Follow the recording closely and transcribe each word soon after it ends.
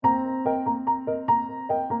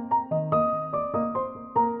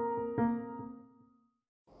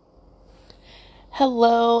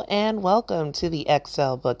Hello and welcome to the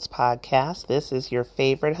XL Books Podcast. This is your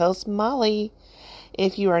favorite host, Molly.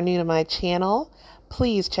 If you are new to my channel,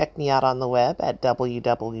 please check me out on the web at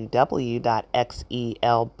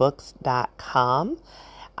www.xelbooks.com.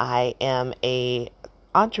 I am an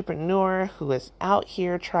entrepreneur who is out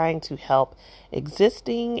here trying to help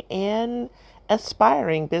existing and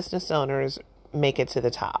aspiring business owners make it to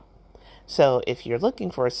the top. So if you're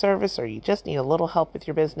looking for a service or you just need a little help with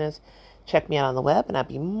your business, check me out on the web and I'd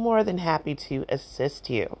be more than happy to assist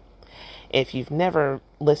you. If you've never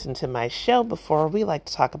listened to my show before, we like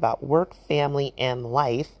to talk about work, family, and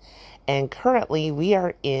life. And currently we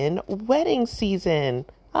are in wedding season.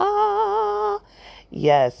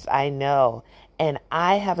 Yes, I know. And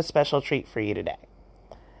I have a special treat for you today.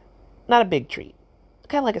 Not a big treat,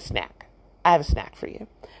 kind of like a snack. I have a snack for you.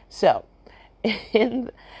 So,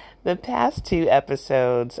 in the past two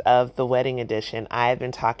episodes of the wedding edition, I've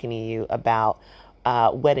been talking to you about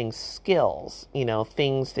wedding skills,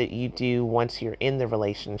 things that you do once you're in the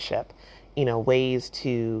relationship, ways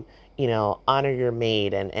to, honor your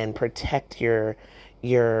maid and protect your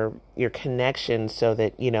connection so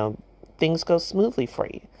that, things go smoothly for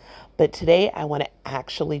you. But today I want to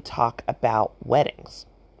actually talk about weddings.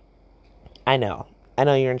 I know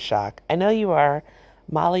you're in shock. I know you are.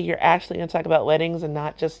 Molly, you're actually going to talk about weddings and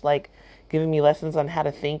not just like giving me lessons on how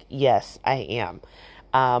to think. Yes, I am.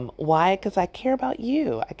 Why? Because I care about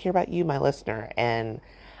you. I care about you, my listener. And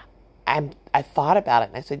I thought about it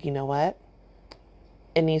and I said, you know what?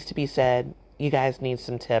 It needs to be said. You guys need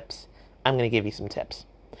some tips. I'm going to give you some tips.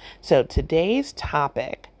 So today's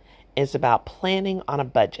topic is about planning on a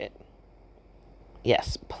budget.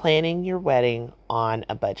 Yes, planning your wedding on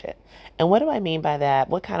a budget. And what do I mean by that?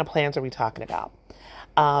 What kind of plans are we talking about?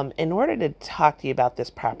 In order to talk to you about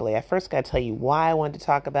this properly, I first got to tell you why I wanted to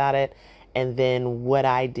talk about it and then what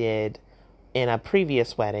I did in a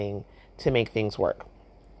previous wedding to make things work.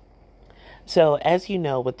 So as you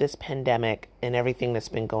know, with this pandemic and everything that's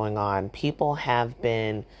been going on, people have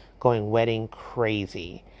been going wedding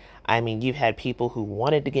crazy. I mean, you've had people who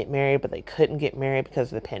wanted to get married, but they couldn't get married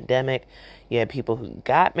because of the pandemic. You had people who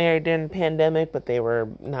got married during the pandemic, but they were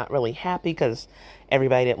not really happy because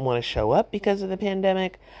everybody didn't want to show up because of the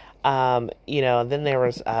pandemic. Then there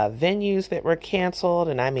was venues that were canceled.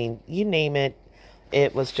 And I mean, you name it,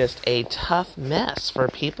 it was just a tough mess for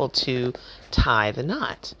people to tie the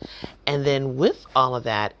knot. And then with all of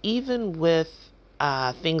that, even with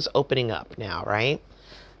things opening up now, right?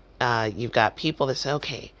 You've got people that say,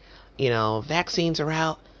 okay, vaccines are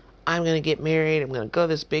out. I'm going to get married. I'm going to go to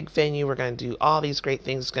this big venue. We're going to do all these great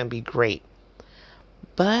things. It's going to be great.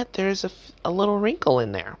 But there's a little wrinkle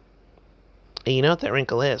in there. And you know what that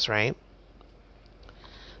wrinkle is, right?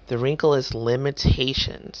 The wrinkle is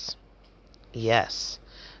limitations. Yes.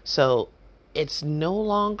 So it's no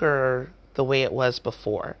longer the way it was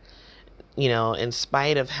before. In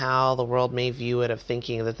spite of how the world may view it, of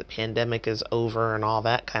thinking that the pandemic is over and all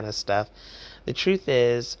that kind of stuff, the truth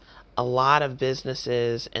is a lot of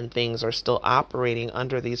businesses and things are still operating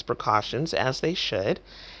under these precautions, as they should,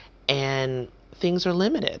 and things are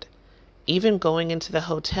limited. Even going into the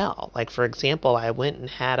hotel, like for example, I went and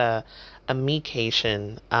had a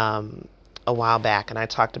mecation a while back, and I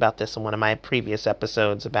talked about this in one of my previous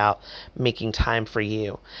episodes about making time for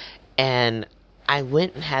you. And I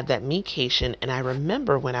went and had that mecation, and I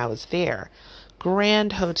remember when I was there,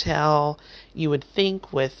 grand hotel, you would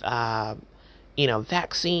think with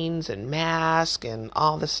vaccines and masks and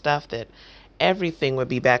all the stuff that everything would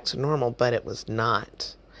be back to normal, but it was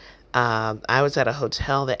not. I was at a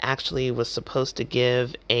hotel that actually was supposed to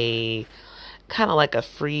give a kind of like a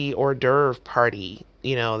free hors d'oeuvre party,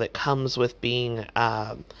 that comes with being,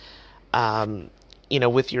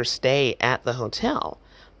 with your stay at the hotel.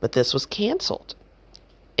 But this was canceled.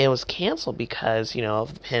 It was canceled because,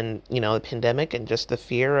 of the pandemic and just the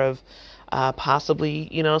fear of possibly,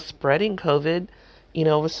 spreading COVID,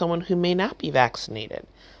 with someone who may not be vaccinated.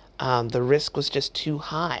 The risk was just too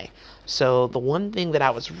high. So the one thing that I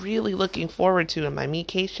was really looking forward to in my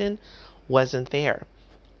mecation wasn't there.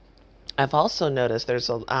 I've also noticed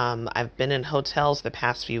I've been in hotels the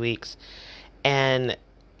past few weeks, and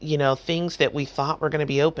things that we thought were going to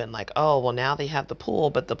be open, like, oh, well, now they have the pool,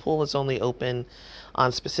 but the pool is only open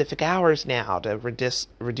on specific hours now to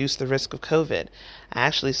reduce the risk of COVID. I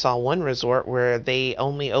actually saw one resort where they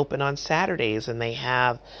only open on Saturdays, and they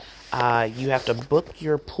have, you have to book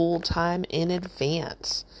your pool time in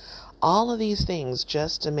advance. All of these things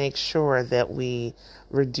just to make sure that we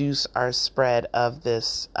reduce our spread of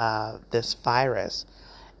this virus.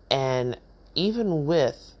 And even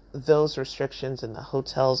with those restrictions and the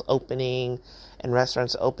hotels opening and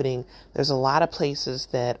restaurants opening, there's a lot of places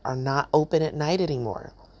that are not open at night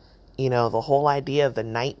anymore. The whole idea of the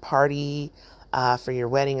night party for your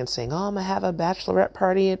wedding and saying, oh, I'm going to have a bachelorette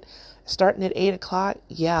party starting at 8 o'clock.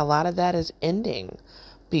 Yeah, a lot of that is ending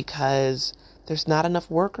because there's not enough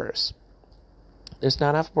workers. There's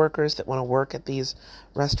not enough workers that want to work at these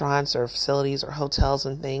restaurants or facilities or hotels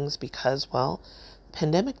and things because, well,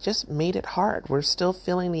 pandemic just made it hard. We're still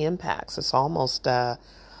feeling the impacts. It's almost, I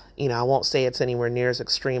won't say it's anywhere near as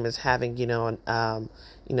extreme as having,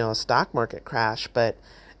 a stock market crash, but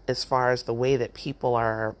as far as the way that people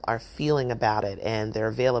are feeling about it and their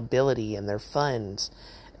availability and their funds,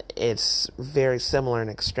 it's very similar in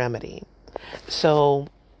extremity. So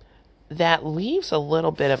that leaves a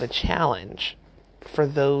little bit of a challenge for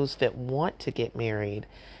those that want to get married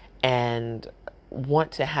and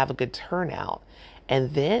want to have a good turnout.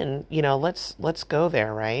 And then, let's go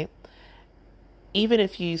there, right? Even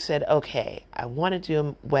if you said, okay, I want to do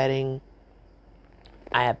a wedding,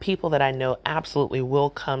 I have people that I know absolutely will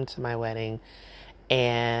come to my wedding,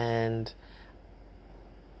 and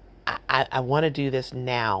I want to do this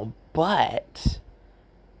now, but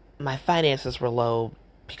my finances were low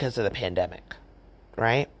because of the pandemic,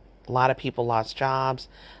 right? A lot of people lost jobs.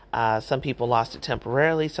 Some people lost it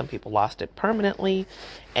temporarily. Some people lost it permanently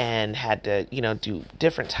and had to, do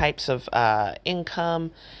different types of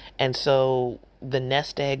income. And so the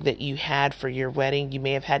nest egg that you had for your wedding, you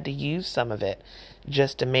may have had to use some of it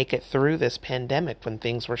just to make it through this pandemic when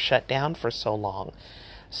things were shut down for so long.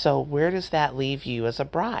 So where does that leave you as a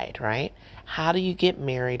bride, right? How do you get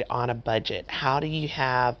married on a budget? How do you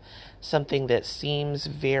have something that seems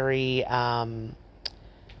very, how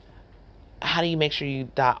do you make sure you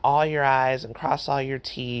dot all your I's and cross all your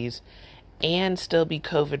T's and still be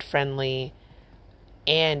COVID friendly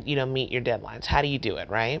and, meet your deadlines? How do you do it,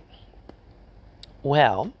 right?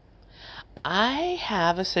 Well, I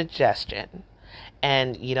have a suggestion,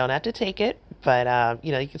 and you don't have to take it, but,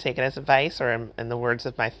 you can take it as advice, or in the words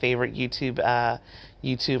of my favorite YouTuber,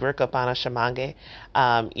 Kopana Shamange,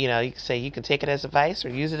 you can say you can take it as advice or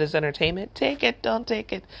use it as entertainment. Take it, don't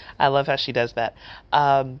take it. I love how she does that.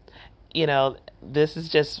 This is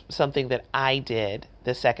just something that I did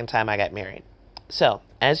the second time I got married. So,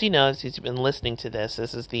 as you know, as you've been listening to this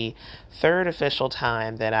is the third official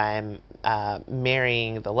time that I'm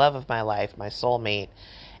marrying the love of my life, my soulmate.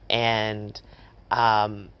 And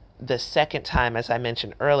the second time, as I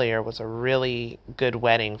mentioned earlier, was a really good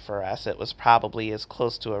wedding for us. It was probably as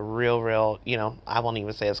close to a real, I won't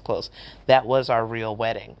even say as close. That was our real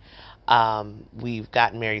wedding. We've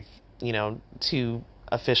gotten married, 2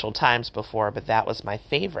 official times before, but that was my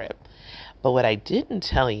favorite. But what I didn't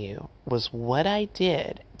tell you was what I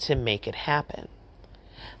did to make it happen.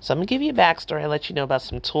 So I'm going to give you a backstory. I'll let you know about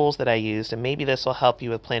some tools that I used, and maybe this will help you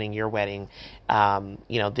with planning your wedding,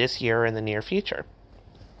 this year or in the near future.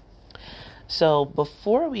 So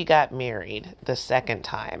before we got married the second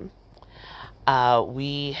time,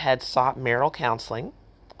 we had sought marital counseling.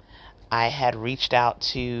 I had reached out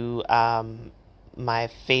to my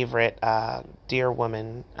favorite dear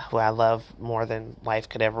woman who I love more than life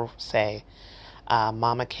could ever say,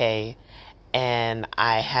 Mama Kay, and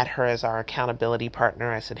I had her as our accountability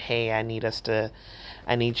partner. I said, hey, I need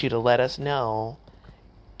you to let us know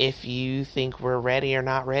if you think we're ready or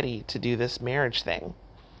not ready to do this marriage thing.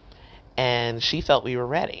 And she felt we were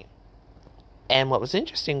ready. And what was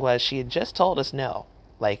interesting was she had just told us no.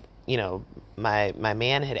 Like, my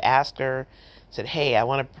man had asked her, said, hey, I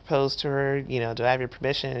want to propose to her, do I have your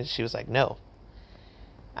permission? And she was like, no,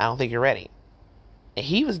 I don't think you're ready. And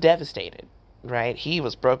he was devastated, right? He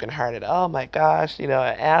was brokenhearted. Oh my gosh, I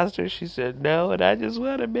asked her, she said no, and I just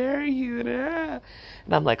want to marry you. And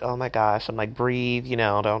I'm like, oh my gosh. I'm like, breathe,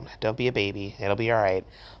 don't be a baby. It'll be all right.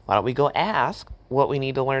 Why don't we go ask what we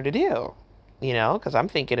need to learn to do? Because I'm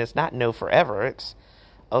thinking it's not no forever. It's,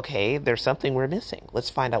 okay, there's something we're missing. Let's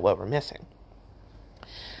find out what we're missing.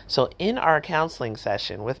 So in our counseling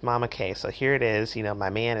session with Mama Kay, so here it is, my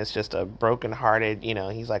man is just a broken-hearted,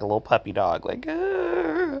 he's like a little puppy dog, like,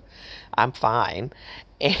 I'm fine.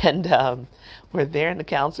 And we're there in the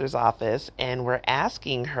counselor's office, and we're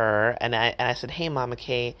asking her, and I said, hey, Mama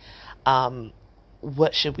Kay,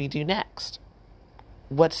 what should we do next?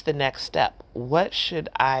 What's the next step? What should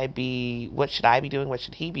I be doing? What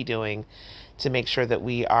should he be doing to make sure that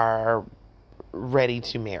we are ready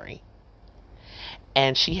to marry?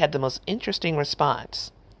 And she had the most interesting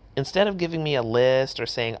response. Instead of giving me a list or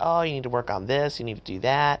saying, oh, you need to work on this, you need to do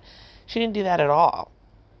that, she didn't do that at all.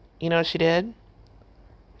 You know what she did?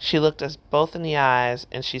 She looked us both in the eyes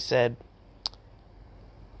and she said,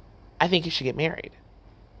 I think you should get married.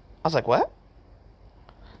 I was like, what?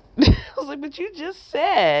 I was like, but you just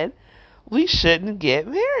said we shouldn't get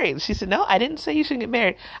married. She said, no, I didn't say you shouldn't get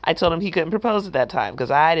married. I told him he couldn't propose at that time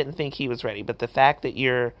because I didn't think he was ready. But the fact that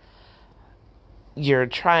you're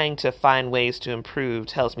trying to find ways to improve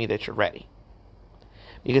tells me that you're ready.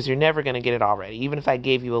 Because you're never going to get it all ready. Even if I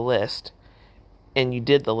gave you a list and you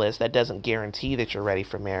did the list, that doesn't guarantee that you're ready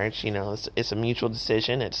for marriage. It's a mutual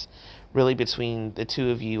decision. It's really between the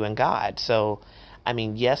two of you and God. So, I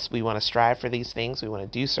mean, yes, we want to strive for these things. We want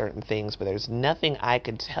to do certain things, but there's nothing I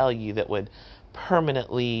could tell you that would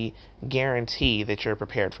permanently guarantee that you're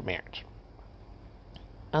prepared for marriage.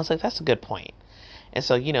 I was like, that's a good point. And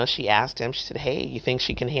so, she asked him, she said, hey, you think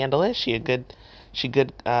she can handle it? Can she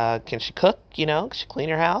cook? Can she clean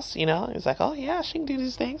her house? He was like, oh yeah, she can do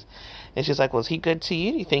these things. And she's like, well, is he good to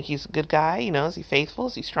you? Do you think he's a good guy? Is he faithful?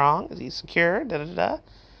 Is he strong? Is he secure? Da da da.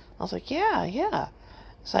 I was like, yeah, yeah.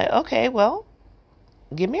 It's like, okay, well,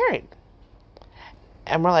 get married.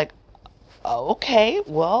 And we're like, okay,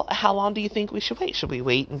 well, how long do you think we should wait? Should we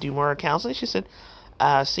wait and do more counseling? She said,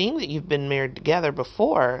 seeing that you've been married together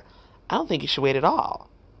before, I don't think you should wait at all.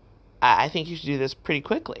 I think you should do this pretty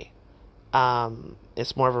quickly.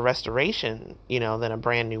 It's more of a restoration, than a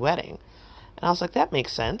brand new wedding. And I was like, that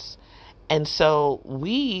makes sense. And so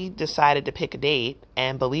we decided to pick a date,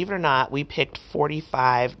 and believe it or not, we picked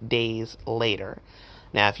 45 days later.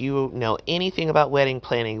 Now, if you know anything about wedding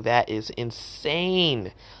planning, that is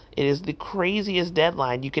insane. It is the craziest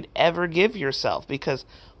deadline you could ever give yourself, because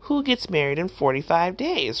who gets married in 45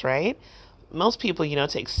 days, right? Most people,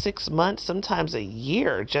 take 6 months, sometimes a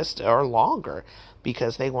year, or longer,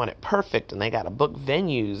 because they want it perfect and they got to book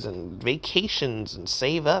venues and vacations and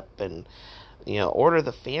save up and, order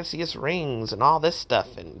the fanciest rings and all this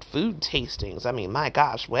stuff and food tastings. I mean, my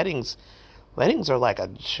gosh, weddings are like a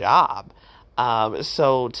job.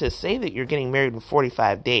 So to say that you're getting married in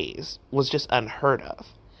 45 days was just unheard of.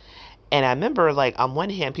 And I remember, like, on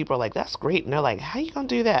one hand, people are like, that's great. And they're like, how you going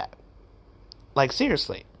to do that? Like,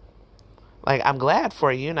 seriously. Like, I'm glad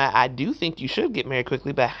for you, and I do think you should get married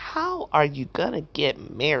quickly, but how are you going to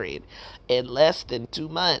get married in less than 2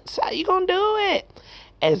 months? How you going to do it?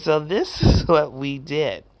 And so this is what we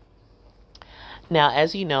did. Now,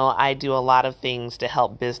 as you know, I do a lot of things to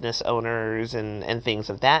help business owners and things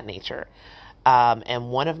of that nature.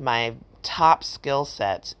 And one of my top skill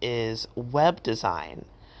sets is web design.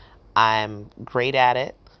 I'm great at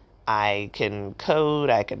it. I can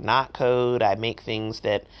code, I can not code. I make things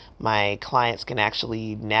that my clients can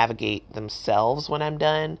actually navigate themselves when I'm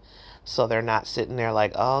done. So they're not sitting there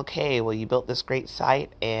like, oh, okay, well, you built this great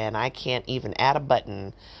site and I can't even add a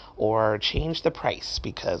button or change the price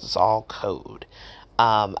because it's all code.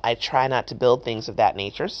 I try not to build things of that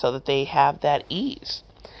nature so that they have that ease.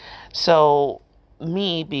 So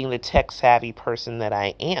me being the tech savvy person that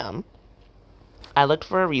I am, I looked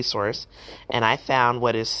for a resource and I found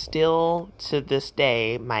what is still to this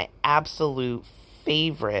day my absolute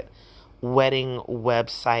favorite wedding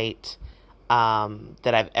website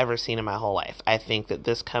that I've ever seen in my whole life. I think that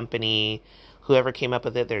this company, whoever came up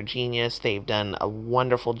with it, they're genius. They've done a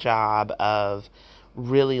wonderful job of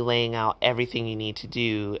really laying out everything you need to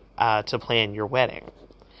do to plan your wedding.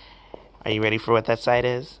 Are you ready for what that site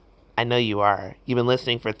is? I know you are. You've been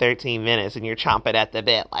listening for 13 minutes and you're chomping at the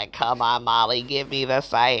bit like, come on, Molly, give me the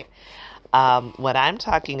site. What I'm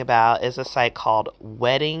talking about is a site called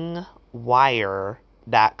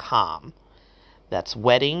weddingwire.com. That's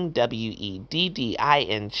wedding,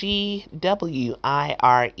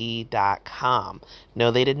 weddingwire.com.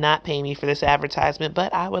 No, they did not pay me for this advertisement,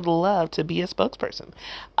 but I would love to be a spokesperson.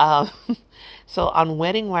 So on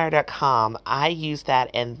weddingwire.com, I used that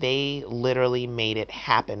and they literally made it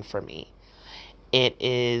happen for me. It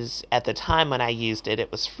is, at the time when I used it,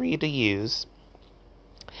 it was free to use.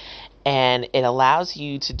 And it allows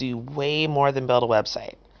you to do way more than build a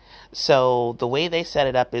website. So the way they set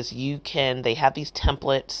it up is they have these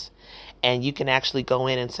templates and you can actually go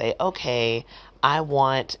in and say, okay, I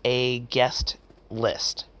want a guest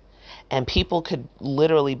list. And people could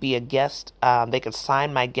literally be a guest. They could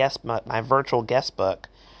sign my virtual guest book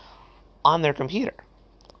on their computer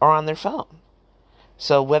or on their phone.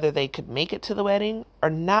 So whether they could make it to the wedding or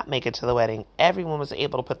not make it to the wedding, everyone was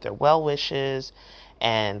able to put their well wishes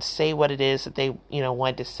and say what it is that they,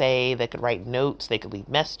 wanted to say. They could write notes. They could leave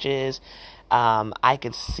messages. I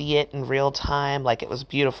could see it in real time. Like, it was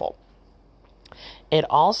beautiful. It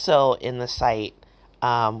also, in the site,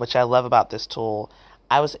 which I love about this tool,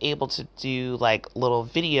 I was able to do like little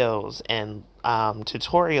videos and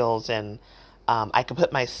tutorials, and I could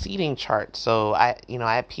put my seating chart. So I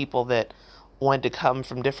had people that wanted to come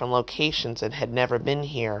from different locations and had never been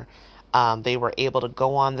here. They were able to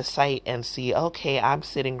go on the site and see, okay, I'm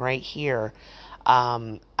sitting right here.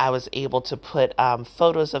 I was able to put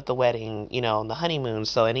photos of the wedding, and the honeymoon.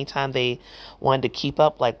 So anytime they wanted to keep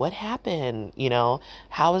up, like, what happened?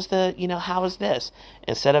 How is this?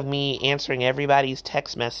 Instead of me answering everybody's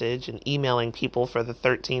text message and emailing people for the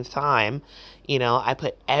 13th time, I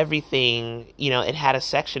put everything, it had a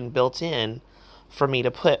section built in for me to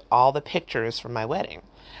put all the pictures from my wedding.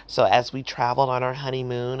 So as we traveled on our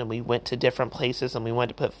honeymoon and we went to different places and we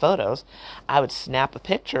wanted to put photos, I would snap a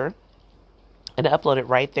picture and upload it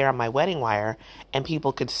right there on my wedding wire, and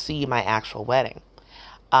people could see my actual wedding.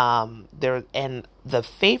 And the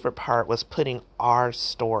favorite part was putting our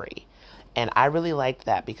story, and I really liked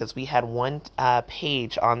that because we had one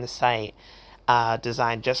page on the site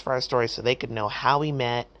designed just for our story, so they could know how we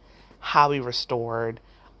met, how we restored,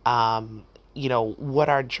 what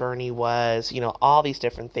our journey was, all these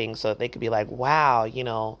different things, so that they could be like, wow,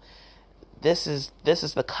 this is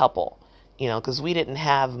the couple, because we didn't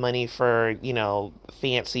have money for,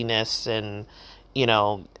 fanciness, and,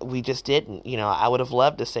 we just didn't. I would have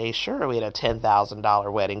loved to say, sure, we had a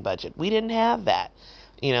 $10,000 wedding budget. We didn't have that.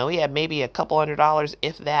 We had maybe a couple $100,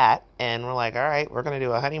 if that, and we're like, all right, we're going to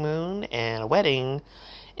do a honeymoon and a wedding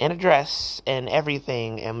and a dress and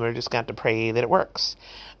everything, and we're just going to have to pray that it works.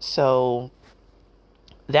 So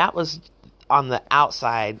that was on the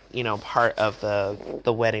outside, part of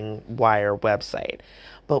the Wedding Wire website.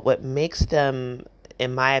 But what makes them,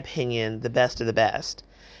 in my opinion, the best of the best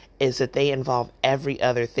is that they involve every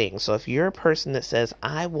other thing. So if you're a person that says,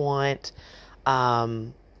 I want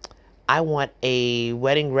a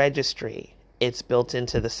wedding registry, it's built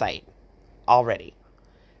into the site already.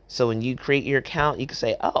 So when you create your account, you can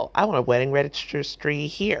say, oh, I want a wedding registry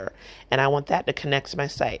here, and I want that to connect to my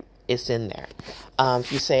site. It's in there.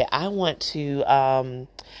 If you say, I want to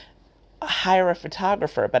hire a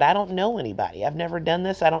photographer, but I don't know anybody. I've never done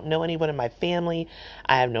this. I don't know anyone in my family.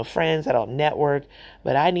 I have no friends. I don't network,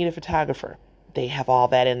 but I need a photographer. They have all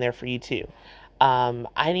that in there for you too.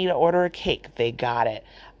 I need to order a cake. They got it.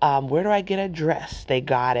 Where do I get a dress? They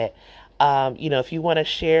got it. If you want to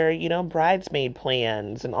share, bridesmaid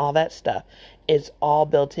plans and all that stuff, it's all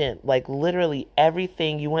built in. Like literally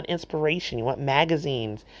everything. You want inspiration. You want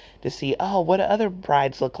magazines to see, oh, what do other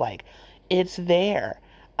brides look like? It's there.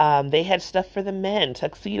 They had stuff for the men,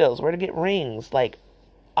 tuxedos, where to get rings, like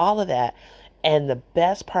all of that. And the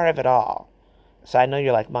best part of it all, so I know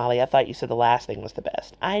you're like, Molly, I thought you said the last thing was the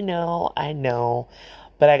best. I know.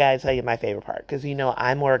 But I gotta tell you my favorite part, because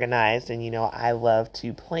I'm organized and I love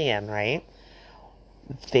to plan, right?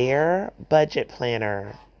 Their budget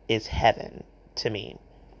planner is heaven to me.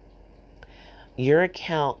 Your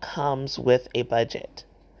account comes with a budget,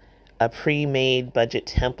 a pre-made budget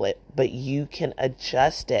template, but you can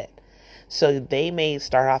adjust it. So they may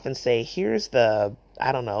start off and say, here's the,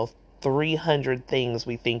 300 things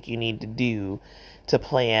we think you need to do to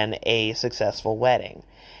plan a successful wedding.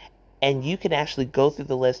 And you can actually go through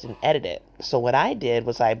the list and edit it. So what I did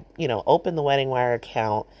was I, opened the Wedding Wire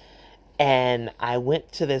account, and I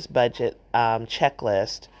went to this budget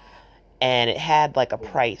checklist, and it had like a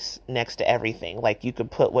price next to everything. Like you could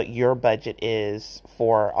put what your budget is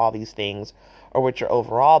for all these things, or what your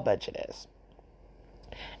overall budget is.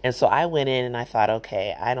 And so I went in and I thought,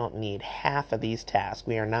 okay, I don't need half of these tasks.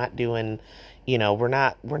 We are not doing, we're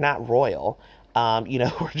not royal.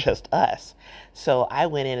 We're just us. So I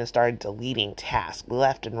went in and started deleting tasks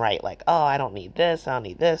left and right. Like, oh, I don't need this. I don't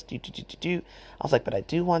need this. I was like, but I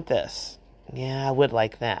do want this. Yeah, I would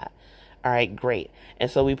like that. All right, great.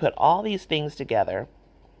 And so we put all these things together,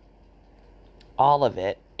 all of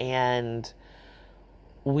it, and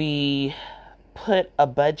we put a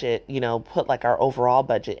budget, put like our overall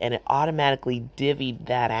budget, and it automatically divvied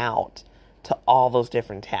that out to all those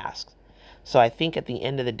different tasks. So I think at the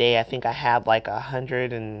end of the day, I think I had like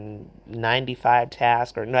 195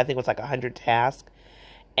 tasks, or no, I think it was like 100 tasks.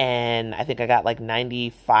 And I think I got like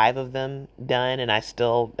 95 of them done, and I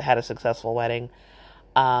still had a successful wedding.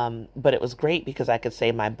 But it was great because I could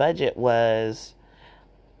say my budget was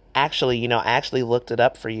actually, I actually looked it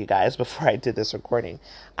up for you guys before I did this recording.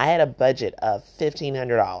 I had a budget of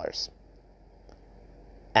 $1,500.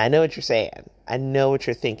 I know what you're saying. I know what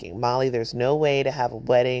you're thinking. Molly, there's no way to have a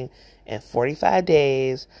wedding in 45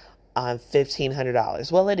 days on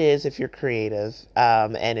 $1,500. Well, it is if you're creative,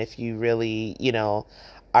 and if you really,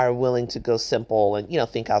 are willing to go simple and,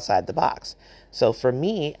 think outside the box. So for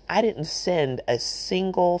me, I didn't send a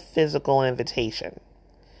single physical invitation.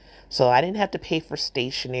 So I didn't have to pay for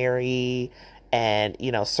stationery and,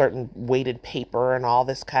 certain weighted paper and all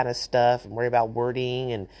this kind of stuff, and worry about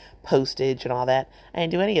wording and postage and all that. I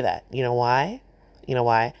didn't do any of that. You know why? You know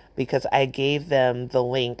why? Because I gave them the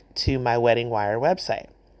link to my Wedding Wire website.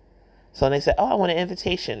 So when they said, oh, I want an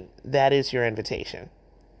invitation, that is your invitation.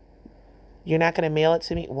 You're not going to mail it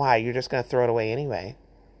to me? Why? You're just going to throw it away anyway.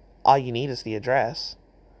 All you need is the address.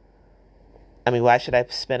 I mean, why should I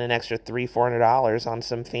spend an extra $300-$400 on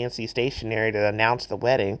some fancy stationery to announce the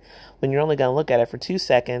wedding when you're only going to look at it for 2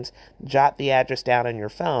 seconds, jot the address down on your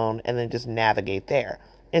phone, and then just navigate there?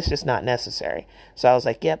 It's just not necessary. So I was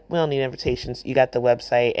like, yep, we don't need invitations. You got the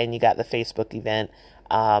website and you got the Facebook event.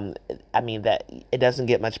 That it doesn't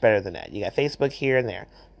get much better than that. You got Facebook here and there,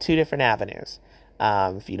 2 different avenues.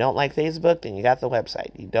 If you don't like Facebook, then you got the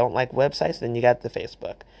website. You don't like websites, then you got the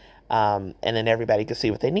Facebook. And then everybody can see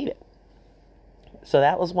what they needed. So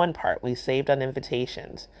that was one part. We saved on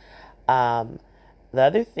invitations. The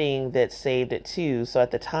other thing that saved it too, so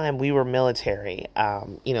at the time we were military.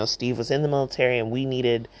 Steve was in the military and we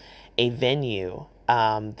needed a venue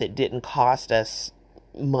that didn't cost us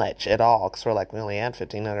much at all, because we're like, we only had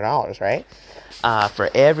 $1,500, right? For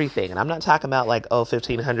everything. And I'm not talking about like,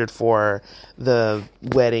 $1,500 for the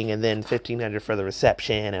wedding and then $1,500 for the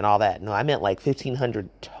reception and all that. No, I meant like $1,500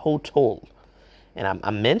 total. And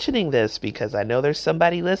I'm mentioning this because I know there's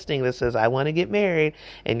somebody listening that says, I want to get married.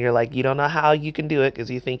 And you're like, you don't know how you can do it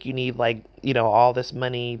because you think you need all this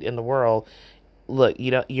money in the world. Look,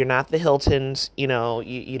 you're not the Hiltons, you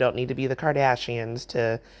don't need to be the Kardashians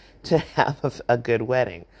to have a good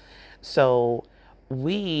wedding. So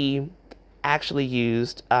we actually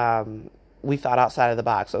used, we thought outside of the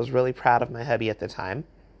box. I was really proud of my hubby at the time.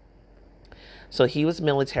 So he was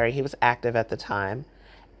military. He was active at the time.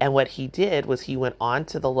 And what he did was he went on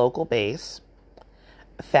to the local base,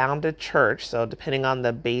 found a church. So depending on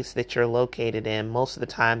the base that you're located in, most of the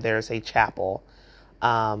time there's a chapel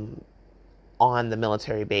on the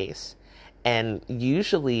military base. And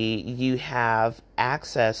usually you have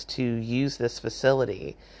access to use this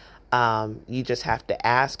facility. You just have to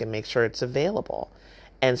ask and make sure it's available.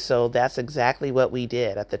 And so that's exactly what we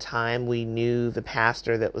did. At the time, we knew the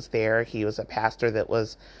pastor that was there. He was a pastor that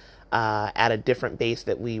was at a different base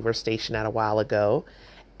that we were stationed at a while ago.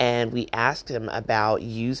 And we asked him about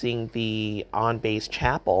using the on-base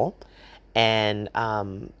chapel. And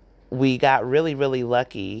we got really, really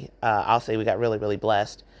lucky. I'll say we got really, really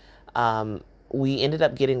blessed. We ended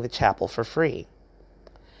up getting the chapel for free.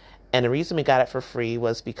 And the reason we got it for free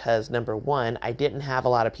was because, number one, I didn't have a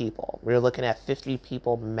lot of people. We were looking at 50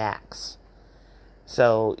 people max.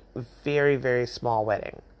 So very, very small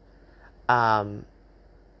wedding.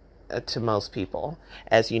 To most people.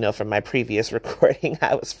 As you know from my previous recording,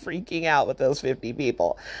 I was freaking out with those 50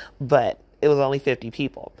 people. But it was only 50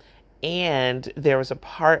 people. And there was a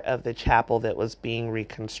part of the chapel that was being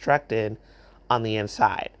reconstructed on the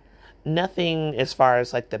inside. Nothing as far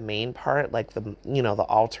as like the main part, like the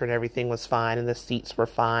altar and everything was fine, and the seats were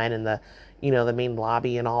fine, and the main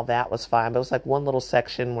lobby and all that was fine. But it was like one little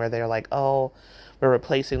section where they're like, oh, we're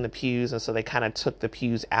replacing the pews. And so they kind of took the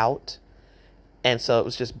pews out. And so it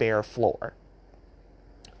was just bare floor.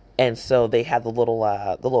 And so they had the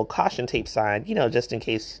little caution tape sign, just in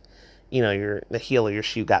case, the heel of your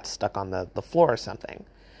shoe got stuck on the floor or something.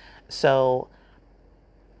 So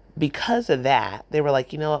because of that, they were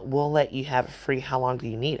like, you know what, we'll let you have it free. How long do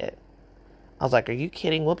you need it? I was like, are you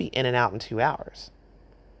kidding? We'll be in and out in 2 hours.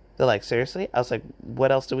 They're like, seriously? I was like,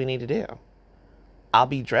 what else do we need to do? I'll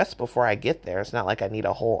be dressed before I get there. It's not like I need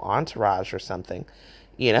a whole entourage or something.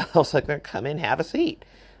 I was like, come in, have a seat.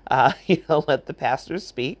 Let the pastors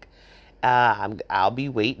speak. I'll be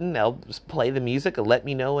waiting. They'll play the music and let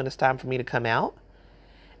me know when it's time for me to come out.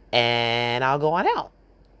 And I'll go on out.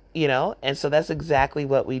 And so that's exactly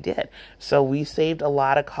what we did. So we saved a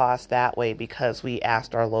lot of costs that way because we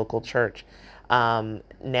asked our local church.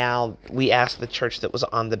 Now we asked the church that was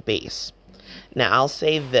on the base. Now I'll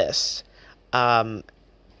say this.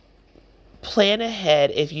 Plan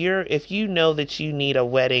ahead. If you know that you need a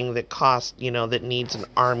wedding that costs, that needs an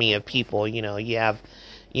army of people, you have,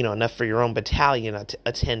 enough for your own battalion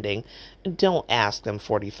attending, don't ask them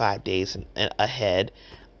 45 days ahead.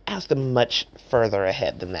 Ask them much further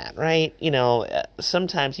ahead than that, right?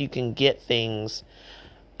 Sometimes you can get things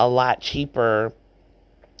a lot cheaper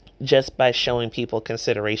just by showing people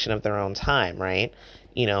consideration of their own time, right?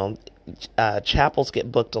 Chapels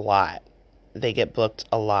get booked a lot. They get booked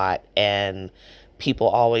a lot, and people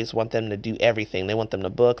always want them to do everything. They want them to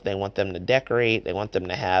book, they want them to decorate, they want them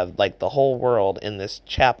to have like the whole world in this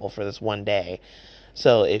chapel for this one day.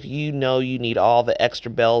 So if you need all the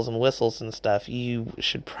extra bells and whistles and stuff, you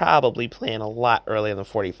should probably plan a lot earlier than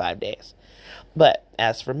 45 days. But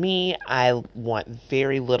as for me, I want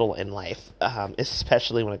very little in life,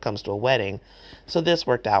 especially when it comes to a wedding. So this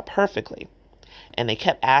worked out perfectly. And they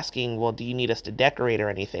kept asking, well, do you need us to decorate or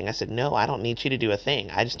anything? I said, no, I don't need you to do a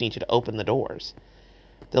thing. I just need you to open the doors.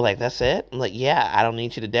 They're like, that's it? I'm like, yeah, I don't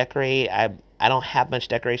need you to decorate. I don't have much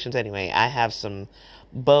decorations anyway. I have some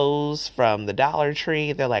bows from the Dollar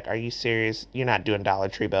Tree. They're like, are you serious? You're not doing Dollar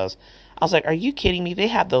Tree bows. I was like, are you kidding me? They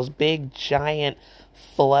have those big, giant,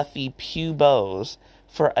 fluffy pew bows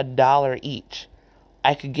for $1 each.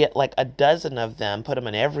 I could get like a dozen of them, put them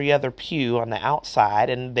in every other pew on the outside,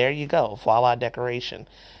 and there you go, voila, decoration.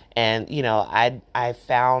 And I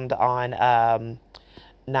found on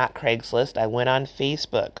not Craigslist. I went on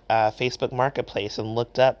Facebook, Facebook Marketplace, and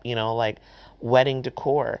looked up, like wedding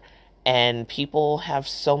decor. And people have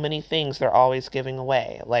so many things they're always giving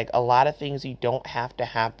away. Like a lot of things you don't have to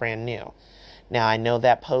have brand new. Now, I know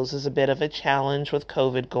that poses a bit of a challenge with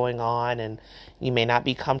COVID going on, and you may not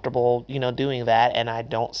be comfortable, doing that. And I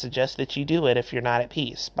don't suggest that you do it if you're not at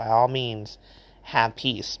peace. By all means, have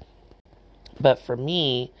peace. But for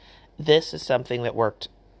me, this is something that worked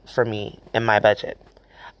for me in my budget.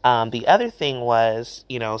 The other thing was,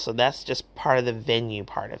 so that's just part of the venue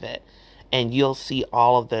part of it. And you'll see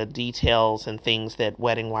all of the details and things that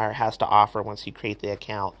Wedding Wire has to offer once you create the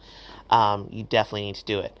account. You definitely need to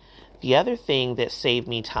do it. The other thing that saved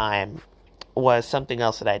me time was something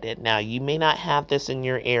else that I did. Now, you may not have this in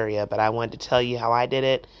your area, but I wanted to tell you how I did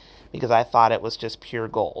it because I thought it was just pure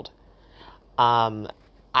gold.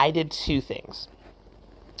 I did two things.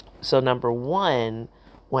 So number one,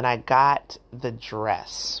 when I got the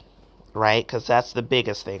dress, right? Because that's the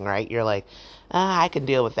biggest thing, right? You're like, I can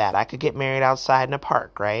deal with that. I could get married outside in a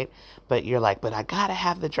park, right? But you're like, but I gotta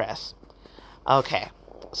have the dress. Okay,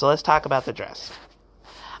 so let's talk about the dress.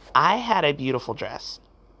 I had a beautiful dress.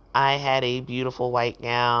 I had a beautiful white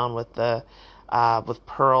gown with with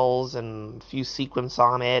pearls and a few sequins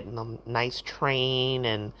on it, and a nice train,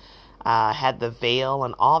 and had the veil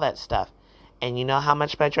and all that stuff. And you know how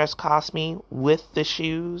much my dress cost me with the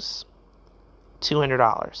shoes?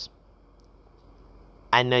 $200.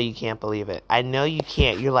 I know you can't believe it. I know you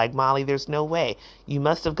can't. You're like, Molly, there's no way. You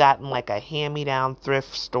must have gotten like a hand-me-down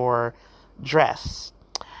thrift store dress.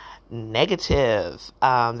 Negative.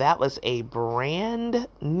 That was a brand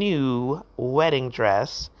new wedding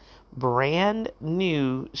dress, brand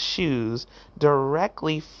new shoes,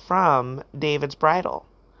 directly from David's Bridal.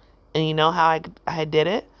 And you know how I did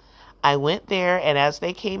it? I went there, and as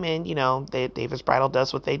they came in, David's Bridal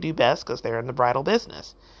does what they do best because they're in the bridal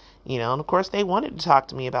business. And of course they wanted to talk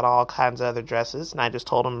to me about all kinds of other dresses, and I just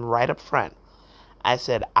told them right up front. I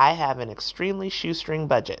said, I have an extremely shoestring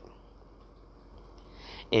budget.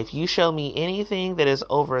 If you show me anything that is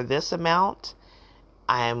over this amount,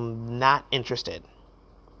 I'm not interested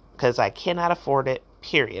because I cannot afford it,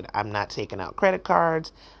 period. I'm not taking out credit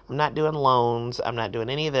cards. I'm not doing loans. I'm not doing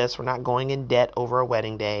any of this. We're not going in debt over a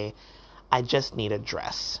wedding day. I just need a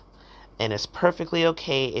dress. And it's perfectly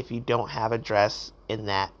okay if you don't have a dress in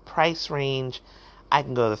that price range. I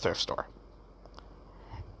can go to the thrift store.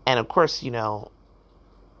 And of course,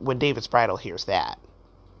 when David's Bridal hears that,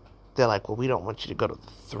 they're like, well, we don't want you to go to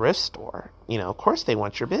the thrift store. Of course they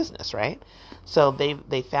want your business, right? So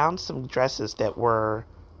they found some dresses that were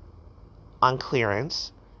on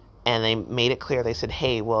clearance, and they made it clear. They said,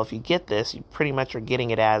 hey, well, if you get this, you pretty much are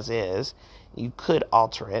getting it as is. You could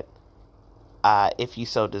alter it if you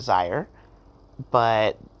so desire,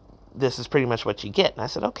 but this is pretty much what you get. And I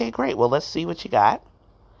said, okay, great. Well, let's see what you got,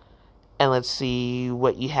 and let's see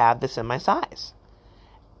what you have that's in my size.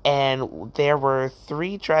 And there were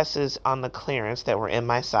 3 dresses on the clearance that were in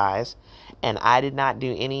my size, and I did not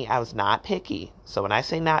do any. I was not picky. So when I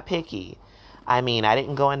say not picky, I mean I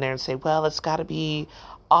didn't go in there and say, well, it's got to be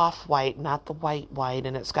off-white, not the white,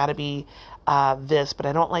 and it's got to be this, but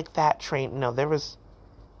I don't like that train. No, there was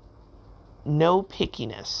no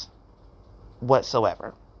pickiness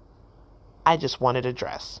whatsoever. I just wanted a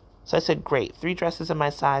dress. So I said, great, 3 dresses in my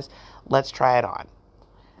size. Let's try it on.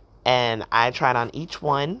 And I tried on each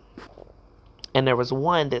one, and there was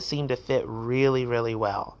one that seemed to fit really, really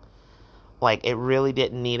well. Like, it really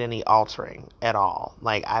didn't need any altering at all.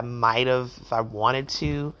 Like, I might have, if I wanted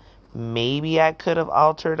to, maybe I could have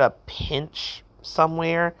altered a pinch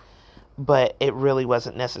somewhere, but it really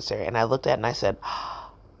wasn't necessary. And I looked at it and I said,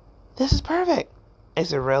 oh, this is perfect. I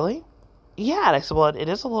said, really? Yeah. And I said, well, it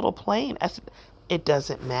is a little plain. I said, it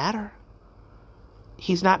doesn't matter.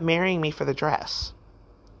 He's not marrying me for the dress.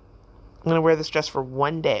 I'm going to wear this dress for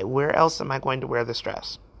one day. Where else am I going to wear this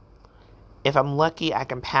dress? If I'm lucky, I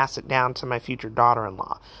can pass it down to my future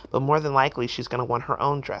daughter-in-law. But more than likely, she's going to want her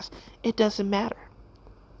own dress. It doesn't matter.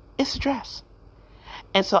 It's a dress.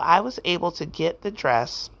 And so I was able to get the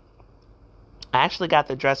dress. I actually got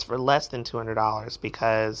the dress for less than $200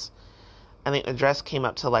 because I think the dress came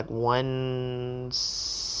up to like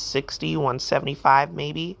 160, 175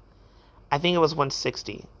 maybe. I think it was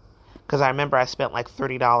 160. Because I remember I spent like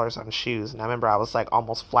 $30 on shoes. And I remember I was like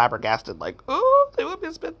almost flabbergasted. Like, oh, they would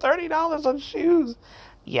have spent $30 on shoes.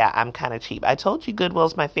 Yeah, I'm kind of cheap. I told you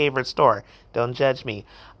Goodwill's my favorite store. Don't judge me.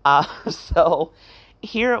 So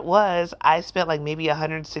here it was. I spent like maybe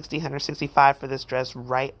 160, 165 for this dress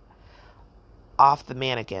right off the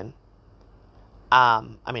mannequin. I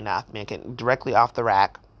mean, not off the mannequin, directly off the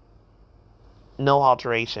rack. No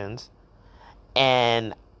alterations.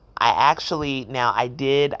 And I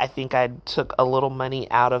think I took a little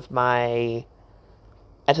money out of I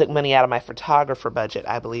took money out of my photographer budget,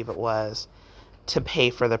 I believe it was, to pay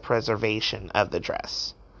for the preservation of the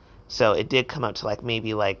dress. So it did come up to I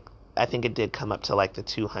think it did come up to like the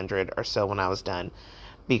 200 or so when I was done,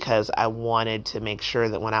 because I wanted to make sure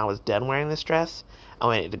that when I was done wearing this dress, I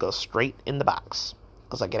wanted it to go straight in the box.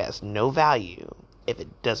 I was like, it has no value if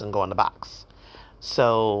it doesn't go in the box.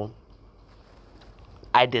 So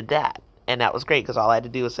I did that. And that was great because all I had to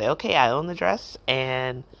do was say, okay, I own the dress,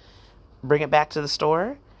 and bring it back to the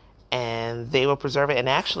store, and they will preserve it. And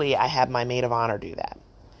actually, I had my maid of honor do that.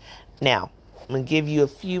 Now, I'm going to give you a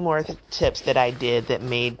few more tips that I did that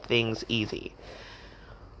made things easy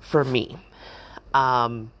for me.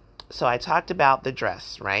 So I talked about the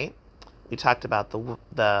dress, right? We talked about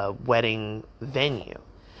the wedding venue,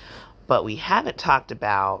 but we haven't talked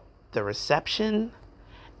about the reception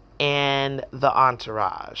and the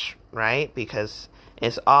entourage, right? Because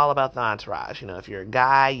it's all about the entourage. If you're a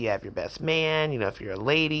guy, you have your best man. If you're a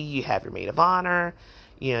lady, you have your maid of honor.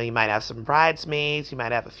 You might have some bridesmaids. You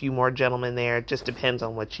might have a few more gentlemen there. It just depends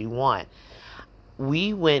on what you want.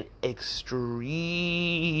 We went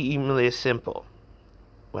extremely simple.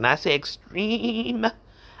 When I say extreme,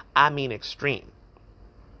 I mean extreme.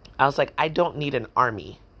 I was like, I don't need an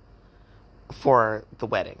army for the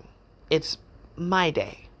wedding. It's my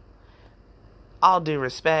day. All due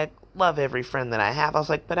respect, love every friend that I have. I was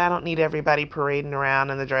like, but I don't need everybody parading around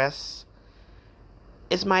in the dress.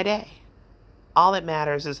 It's my day. All that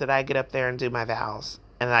matters is that I get up there and do my vows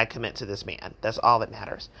and that I commit to this man. That's all that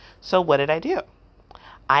matters. So what did I do?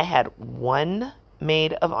 I had one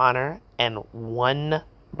maid of honor and one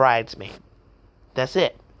bridesmaid. That's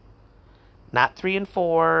it. Not 3 and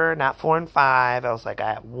 4, not 4 and 5. I was like,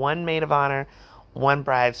 I have one maid of honor, one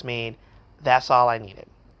bridesmaid. That's all I needed.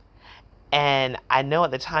 And I know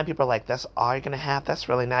at the time people are like, that's all you're going to have? That's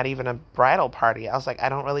really not even a bridal party. I was like, I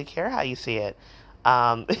don't really care how you see it.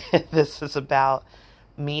 This is about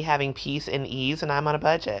me having peace and ease, and I'm on a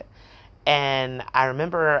budget. And I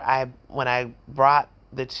remember when I brought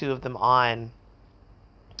the two of them on,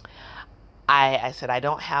 I said, I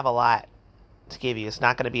don't have a lot to give you. It's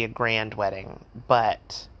not going to be a grand wedding,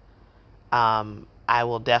 but I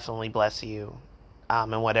will definitely bless you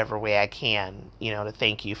in whatever way I can, to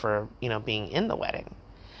thank you for, being in the wedding.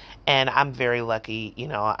 And I'm very lucky,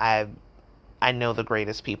 I know the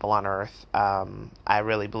greatest people on earth. I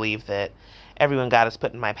really believe that everyone God has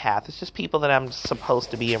put in my path is just people that I'm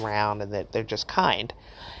supposed to be around, and that they're just kind.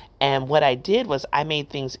 And what I did was I made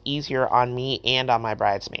things easier on me and on my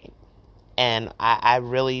bridesmaid. And I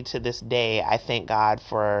really, to this day, I thank God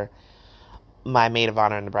for my maid of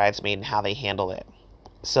honor and the bridesmaid and how they handle it.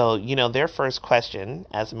 So, their first question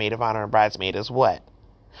as a maid of honor and bridesmaid is what?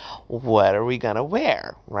 What are we going to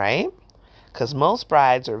wear, right? Because most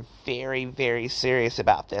brides are very, very serious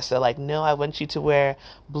about this. They're like, no, I want you to wear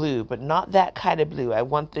blue, but not that kind of blue. I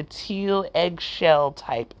want the teal eggshell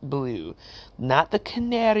type blue. Not the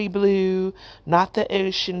canary blue, not the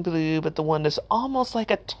ocean blue, but the one that's almost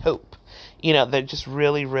like a taupe. They're just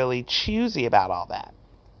really, really choosy about all that.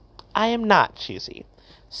 I am not choosy.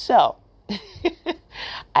 So,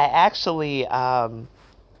 I actually,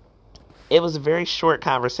 it was a very short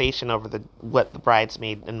conversation over what the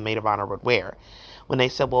bridesmaid and the maid of honor would wear. When they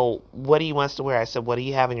said, well, what do you want us to wear? I said, what do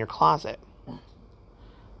you have in your closet?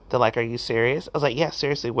 They're like, are you serious? I was like, yeah,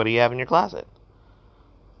 seriously, what do you have in your closet?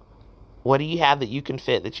 What do you have that you can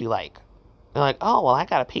fit that you like? They're like, oh, well, I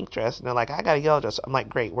got a pink dress. And they're like, I got a yellow dress. I'm like,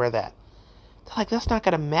 great, wear that. They're like, that's not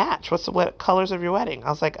going to match. What colors of your wedding? I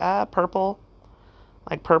was like, purple.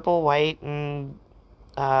 Like purple, white, and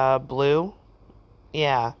blue.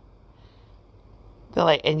 Yeah. They're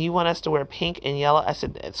like, and you want us to wear pink and yellow? I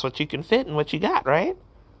said, it's what you can fit and what you got, right?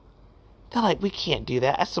 They're like, we can't do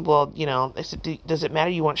that. I said, well, they said, does it matter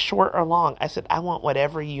you want short or long? I said, I want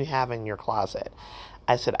whatever you have in your closet.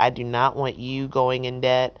 I said, I do not want you going in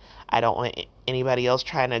debt. I don't want anybody else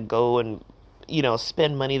trying to go and,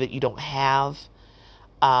 spend money that you don't have.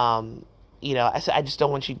 I said, I just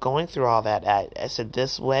don't want you going through all that. I said,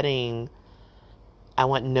 this wedding, I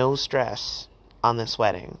want no stress on this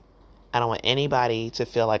wedding. I don't want anybody to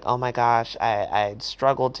feel like, oh my gosh, I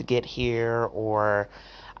struggled to get here, or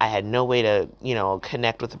I had no way to,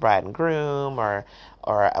 connect with the bride and groom, or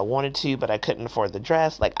I wanted to, but I couldn't afford the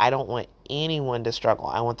dress. Like, I don't want anyone to struggle.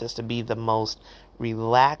 I want this to be the most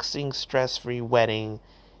relaxing, stress-free wedding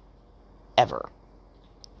ever.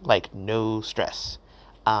 Like, no stress.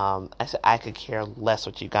 I said, I could care less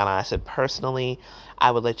what you got on. I said, personally,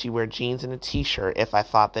 I would let you wear jeans and a t-shirt if I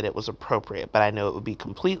thought that it was appropriate, but I know it would be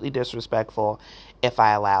completely disrespectful if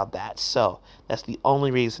I allowed that. So that's the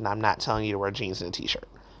only reason I'm not telling you to wear jeans and a t-shirt.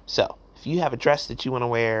 So if you have a dress that you want to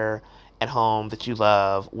wear at home that you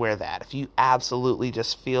love, wear that. If you absolutely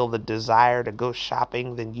just feel the desire to go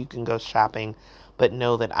shopping, then you can go shopping, but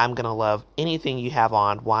know that I'm going to love anything you have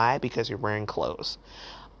on. Why? Because you're wearing clothes.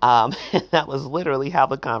 That was literally how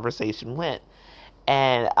the conversation went.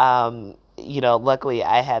 And, luckily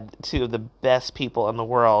I had two of the best people in the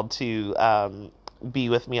world to be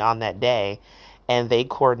with me on that day. And they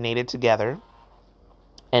coordinated together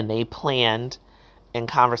and they planned and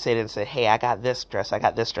conversated and said, hey, I got this dress.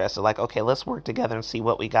 So like, okay, let's work together and see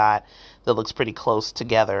what we got that looks pretty close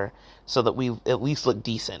together so that we at least look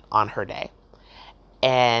decent on her day.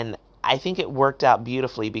 And I think it worked out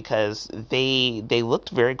beautifully because they looked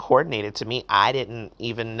very coordinated to me. I didn't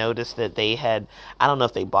even notice that I don't know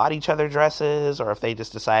if they bought each other dresses or if they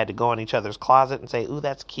just decided to go in each other's closet and say, ooh,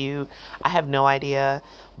 that's cute. I have no idea,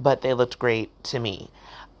 but they looked great to me.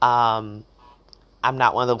 I'm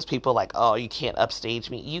not one of those people like, oh, you can't upstage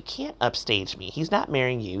me. You can't upstage me. He's not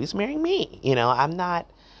marrying you. He's marrying me.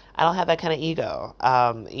 I don't have that kind of ego.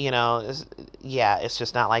 It's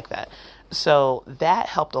just not like that. So that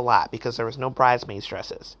helped a lot because there was no bridesmaids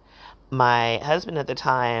dresses. My husband at the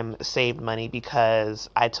time saved money because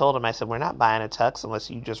I told him, I said, we're not buying a tux unless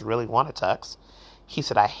you just really want a tux. He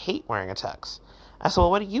said, I hate wearing a tux. I said, well,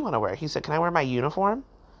 what do you want to wear? He said, can I wear my uniform?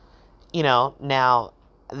 Now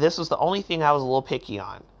this was the only thing I was a little picky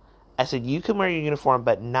on. I said, you can wear your uniform,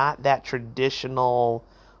 but not that traditional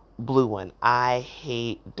blue one. I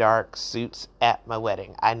hate dark suits at my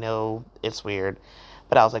wedding. I know it's weird,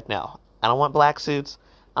 but I was like, no, I don't want black suits.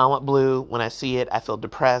 I don't want blue. When I see it, I feel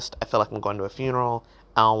depressed. I feel like I'm going to a funeral.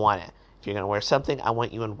 I don't want it. If you're going to wear something, I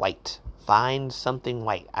want you in white. Find something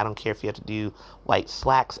white. I don't care if you have to do white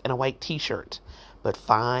slacks and a white t-shirt, but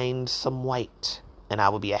find some white and I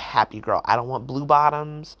will be a happy girl. I don't want blue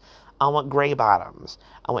bottoms. I want gray bottoms.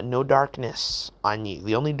 I want no darkness on you.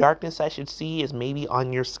 The only darkness I should see is maybe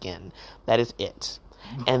on your skin. That is it.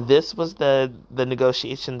 And this was the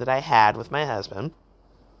negotiation that I had with my husband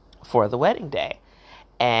for the wedding day.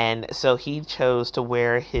 And so he chose to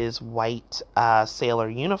wear his white sailor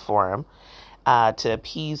uniform to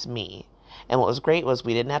appease me. And what was great was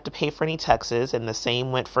we didn't have to pay for any tuxes, and the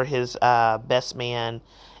same went for his best man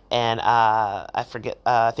and I forget,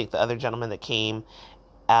 I think the other gentleman that came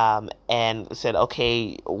and said,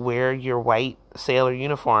 okay, wear your white sailor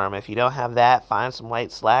uniform. If you don't have that, find some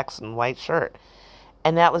white slacks and white shirt.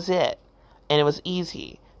 And that was it. And it was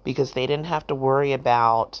easy because they didn't have to worry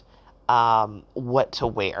about what to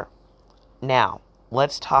wear. Now,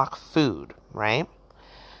 let's talk food, right?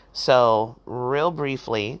 So, real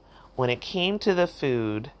briefly, when it came to the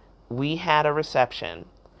food, we had a reception.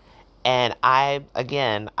 And I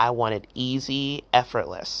wanted easy,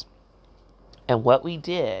 effortless. And what we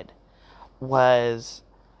did was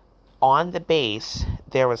on the base,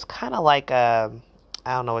 there was kind of like I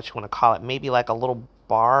don't know what you want to call it, maybe like a little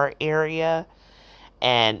bar area.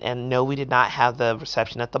 And no, we did not have the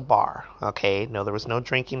reception at the bar. Okay. No, there was no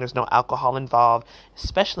drinking. There's no alcohol involved,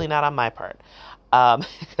 especially not on my part.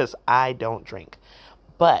 Because I don't drink.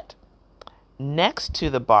 But next to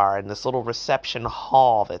the bar in this little reception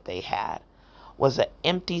hall that they had was an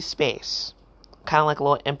empty space, kind of like a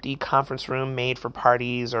little empty conference room made for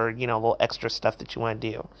parties or, a little extra stuff that you want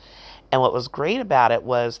to do. And what was great about it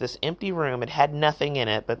was this empty room, it had nothing in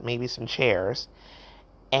it but maybe some chairs.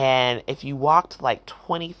 And if you walked like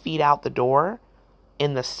 20 feet out the door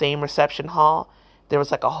in the same reception hall, there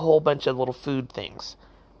was like a whole bunch of little food things.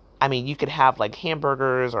 I mean, you could have like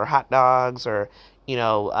hamburgers or hot dogs or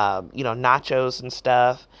nachos and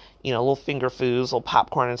stuff, little finger foods, little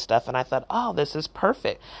popcorn and stuff. And I thought, oh, this is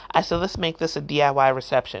perfect. I said, let's make this a DIY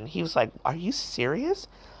reception. He was like, are you serious?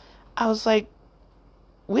 I was like,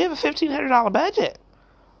 we have a $1,500 budget.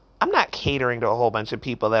 I'm not catering to a whole bunch of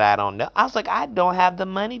people that I don't know. I was like, I don't have the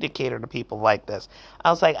money to cater to people like this.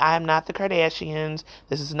 I was like, I'm not the Kardashians.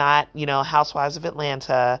 This is not, Housewives of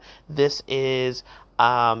Atlanta. This is,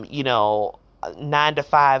 9 to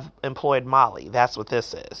 5 employed Molly. That's what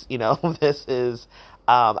this is. This is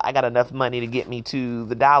I got enough money to get me to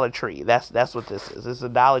the Dollar Tree. That's what this is. This is a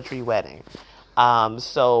Dollar Tree wedding.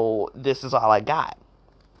 So this is all I got.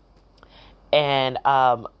 And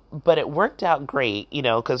but it worked out great,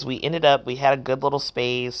 because we had a good little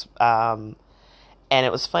space. And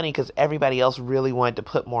it was funny because everybody else really wanted to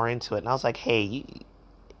put more into it. And I was like, hey,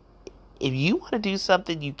 if you want to do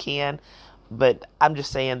something, you can. But I'm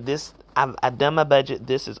just saying this, I've done my budget.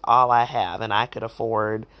 This is all I have. And I could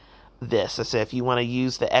afford this. I said, if you want to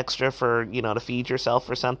use the extra for, to feed yourself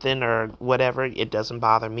or something or whatever, it doesn't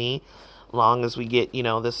bother me. Long as we get,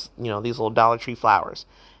 these little Dollar Tree flowers.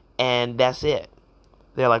 And that's it.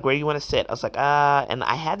 They're like, where do you want to sit? I was like, and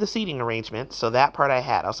I had the seating arrangement. So that part I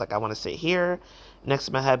had. I was like, I want to sit here next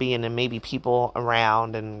to my hubby and then maybe people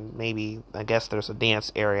around and maybe, I guess there's a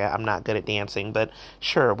dance area. I'm not good at dancing, but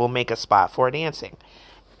sure, we'll make a spot for dancing.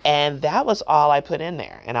 And that was all I put in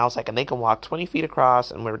there. And I was like, and they can walk 20 feet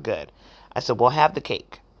across and we're good. I said, we'll have the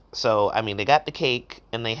cake. So, they got the cake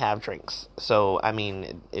and they have drinks. So,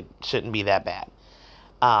 it shouldn't be that bad.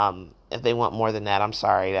 If they want more than that, I'm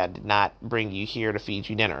sorry. I did not bring you here to feed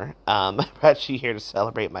you dinner. I brought you here to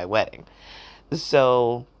celebrate my wedding.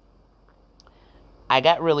 So I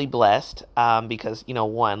got really blessed because,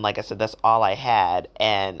 one, like I said, that's all I had.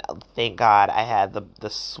 And thank God I had the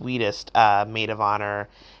sweetest maid of honor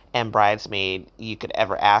and bridesmaid you could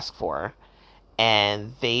ever ask for.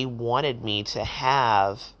 And they wanted me to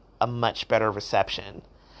have a much better reception.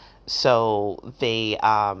 So they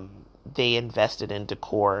invested in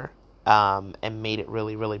decor and made it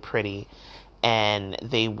really, really pretty. And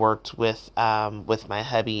they worked with my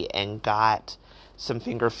hubby and got some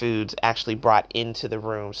finger foods actually brought into the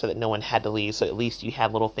room so that no one had to leave. So at least you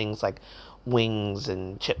had little things like wings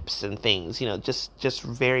and chips and things, just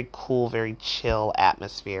very cool, very chill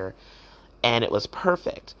atmosphere. And it was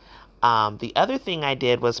perfect. The other thing I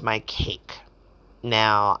did was my cake.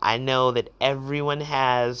 Now, I know that everyone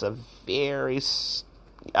has a very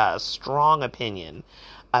strong opinion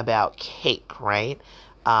about cake, right?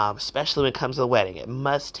 Especially when it comes to the wedding. It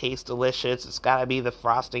must taste delicious. It's got to be, the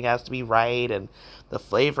frosting has to be right, and the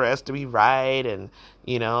flavor has to be right, and,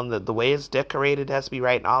 the way it's decorated has to be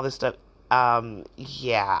right, and all this stuff.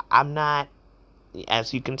 Yeah, I'm not,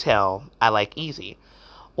 as you can tell, I like easy.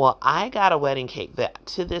 Well, I got a wedding cake that,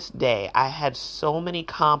 to this day, I had so many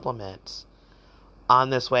compliments on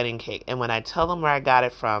this wedding cake. And when I tell them where I got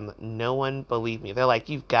it from, no one believed me. They're like,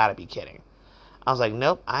 you've got to be kidding. I was like,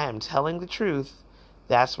 nope, I am telling the truth.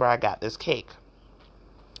 That's where I got this cake.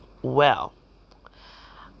 Well,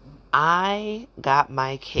 I got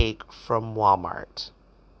my cake from Walmart.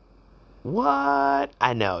 What?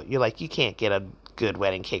 I know. You're like, you can't get a good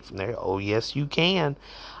wedding cake from there. Oh, yes, you can.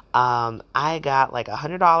 I got like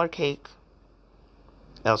 $100 cake.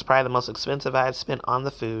 That was probably the most expensive I had spent on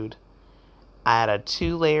the food. I had a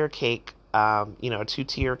 2-layer cake, a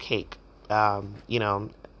 2-tier cake,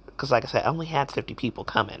 because like I said, I only had 50 people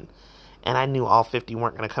coming, and I knew all 50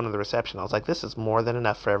 weren't going to come to the reception. I was like, this is more than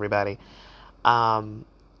enough for everybody.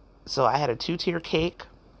 So I had a 2-tier cake,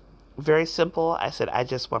 very simple. I said, I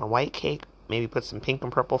just want a white cake, maybe put some pink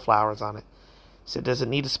and purple flowers on it. He said, does it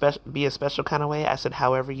need to be a special kind of way? I said,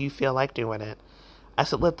 however you feel like doing it. I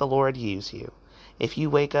said, let the Lord use you. If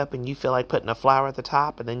you wake up and you feel like putting a flower at the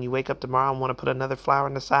top, and then you wake up tomorrow and want to put another flower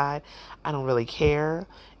on the side, I don't really care,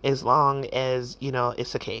 as long as,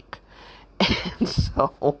 it's a cake. And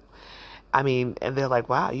so, and they're like,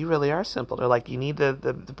 wow, you really are simple. They're like, you need the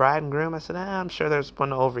bride and groom? I said, I'm sure there's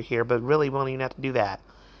one over here, but really we don't even have to do that.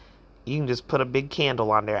 You can just put a big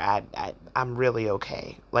candle on there. I'm really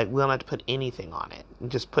okay. Like, we don't have to put anything on it.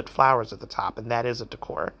 Just put flowers at the top, and that is a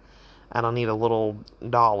decor. I don't need a little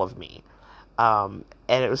doll of me. And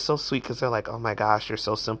it was so sweet because they're like, oh my gosh, you're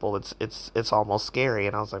so simple. It's almost scary.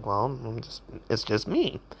 And I was like, well, it's just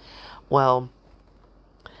me. Well,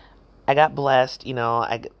 I got blessed,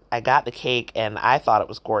 I got the cake and I thought it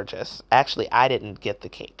was gorgeous. Actually, I didn't get the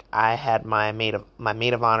cake. I had my maid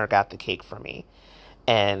of honor got the cake for me.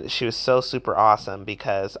 And she was so super awesome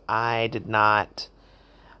because I didn't want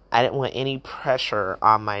any pressure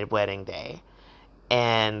on my wedding day.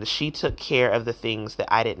 And she took care of the things that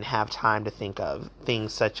I didn't have time to think of.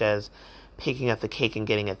 Things such as picking up the cake and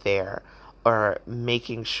getting it there. Or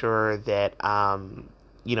making sure that,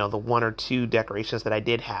 the 1 or 2 decorations that I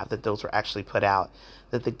did have, that those were actually put out.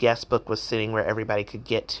 That the guest book was sitting where everybody could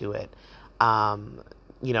get to it.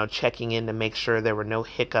 Checking in to make sure there were no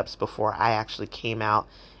hiccups before I actually came out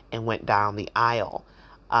and went down the aisle.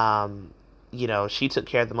 She took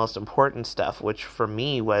care of the most important stuff, which for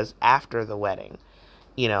me was after the wedding.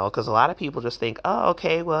 Because a lot of people just think, oh,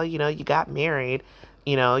 okay, well, you got married,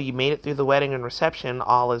 you made it through the wedding and reception,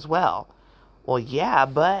 all is well. Well, yeah,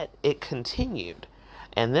 but it continued.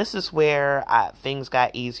 And this is where things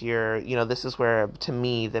got easier. This is where, to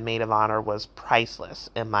me, the maid of honor was priceless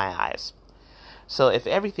in my eyes. So if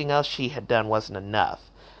everything else she had done wasn't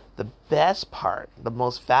enough, the best part, the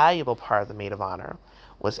most valuable part of the maid of honor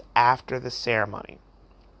was after the ceremony.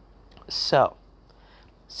 So,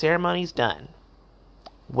 ceremony's done.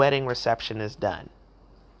 Wedding reception is done.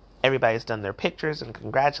 Everybody's done their pictures and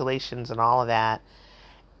congratulations and all of that.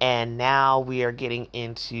 And now we are getting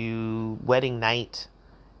into wedding night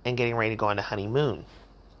and getting ready to go on the honeymoon.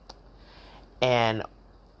 And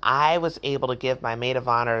I was able to give my maid of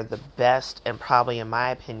honor the best and probably, in my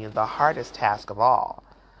opinion, the hardest task of all,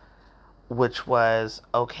 which was,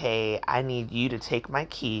 okay, I need you to take my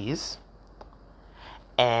keys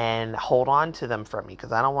and hold on to them for me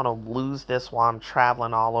because I don't want to lose this while I'm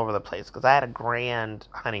traveling all over the place, because I had a grand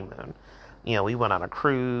honeymoon. We went on a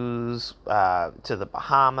cruise to the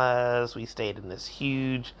Bahamas. We stayed in this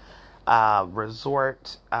huge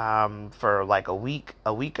resort for like a week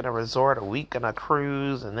in a resort, a week in a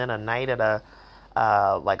cruise, and then a night at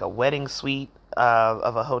a like a wedding suite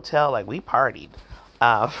of a hotel. Like, we partied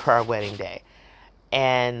for our wedding day.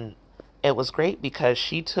 And it was great because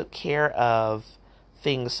she took care of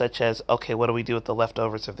things such as, okay, what do we do with the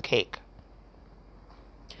leftovers of the cake?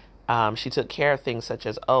 She took care of things such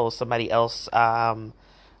as, oh, somebody else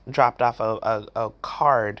dropped off a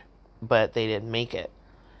card, but they didn't make it.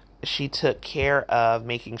 She took care of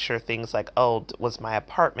making sure things like, oh, was my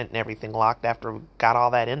apartment and everything locked after we got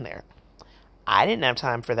all that in there? I didn't have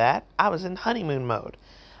time for that. I was in honeymoon mode.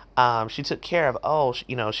 She took care of, oh,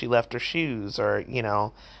 she left her shoes, or,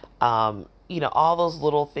 all those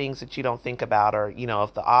little things that you don't think about, or,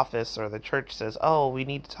 if the office or the church says, oh, we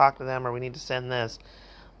need to talk to them or we need to send this.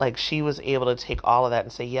 Like, she was able to take all of that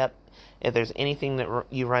and say, yep, if there's anything that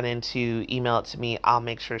you run into, email it to me. I'll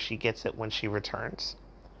make sure she gets it when she returns.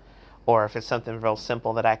 Or if it's something real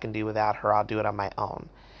simple that I can do without her, I'll do it on my own.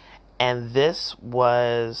 And this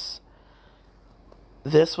was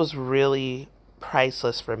really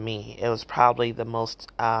priceless for me. It was probably the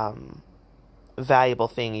most valuable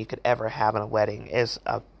thing you could ever have in a wedding, is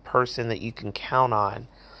a person that you can count on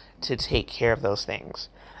to take care of those things.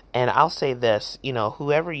 And I'll say this,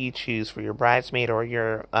 whoever you choose for your bridesmaid or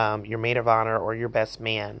your maid of honor or your best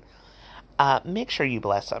man, make sure you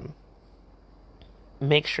bless them.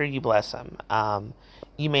 Make sure you bless them.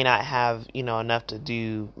 You may not have, enough to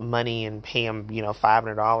do money and pay them,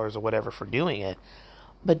 $500 or whatever for doing it,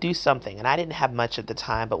 but do something. And I didn't have much at the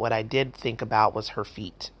time, but what I did think about was her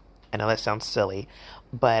feet. I know that sounds silly,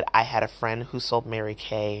 but I had a friend who sold Mary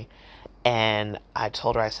Kay, and I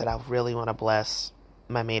told her, I said, I really want to bless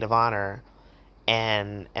my maid of honor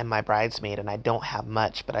and my bridesmaid, and I don't have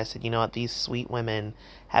much, but I said, you know what, these sweet women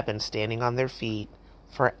have been standing on their feet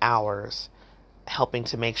for hours, helping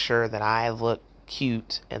to make sure that I look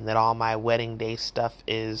cute and that all my wedding day stuff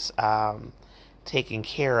is taken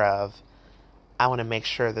care of. I want to make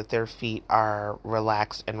sure that their feet are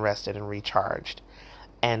relaxed and rested and recharged.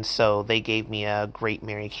 And so they gave me a great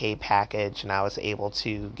Mary Kay package, and I was able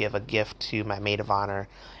to give a gift to my maid of honor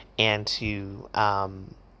and to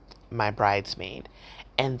my bridesmaid.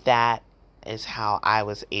 And that is how I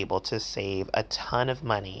was able to save a ton of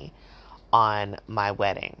money on my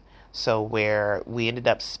wedding. So where we ended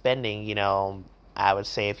up spending, I would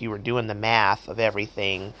say, if you were doing the math of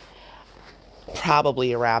everything,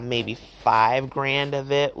 probably around maybe $5,000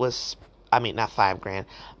 of it was, I mean, not $5,000,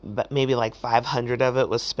 but maybe like 500 of it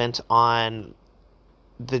was spent on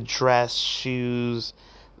the dress, shoes,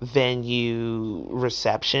 venue,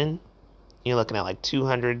 reception. You're looking at like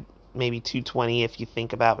 200, maybe 220 if you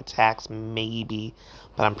think about with tax, maybe,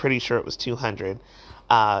 but I'm pretty sure it was 200.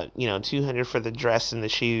 200 for the dress and the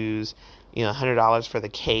shoes, $100 for the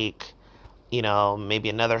cake, maybe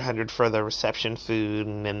another 100 for the reception food,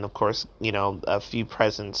 and then of course, a few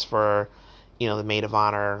presents for, the maid of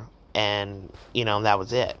honor, and, that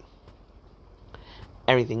was it.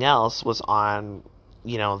 Everything else was on,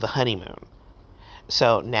 the honeymoon.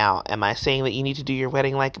 So now, am I saying that you need to do your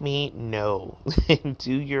wedding like me? No.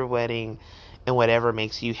 Do your wedding and whatever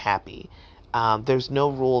makes you happy. There's no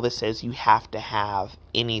rule that says you have to have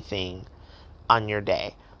anything on your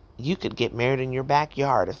day. You could get married in your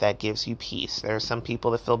backyard if that gives you peace. There are some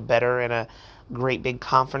people that feel better in a great big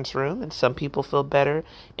conference room, and some people feel better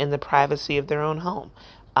in the privacy of their own home.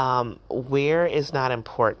 Where is not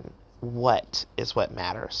important. What is what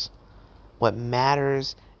matters? What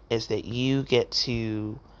matters is that you get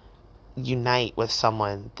to unite with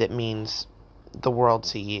someone that means the world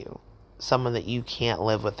to you. Someone that you can't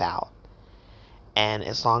live without. And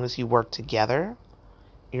as long as you work together,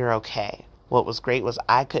 you're okay. what was great was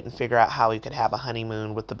I couldn't figure out how we could have a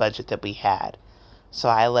honeymoon with the budget that we had. So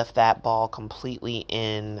I left that ball completely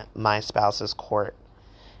in my spouse's court,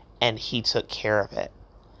 and he took care of it.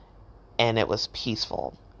 And it was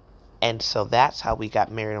peaceful. And so that's how we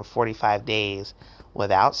got married in 45 days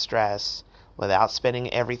without stress, without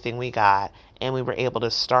spending everything we got. And we were able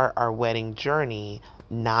to start our wedding journey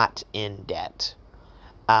not in debt.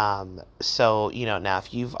 So, now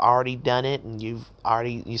if you've already done it and you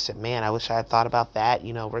said, man, I wish I had thought about that.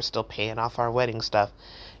 We're still paying off our wedding stuff.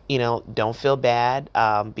 Don't feel bad.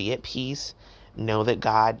 Be at peace. Know that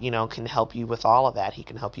God, can help you with all of that. He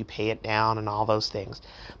can help you pay it down and all those things.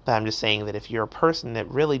 But I'm just saying that if you're a person that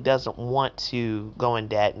really doesn't want to go in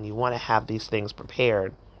debt and you want to have these things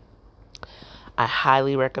prepared, I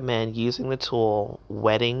highly recommend using the tool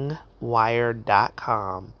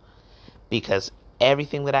weddingwire.com, because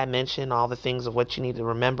everything that I mentioned, all the things of what you need to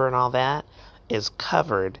remember and all that, is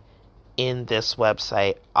covered in this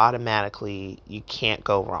website automatically. You can't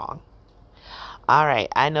go wrong. All right,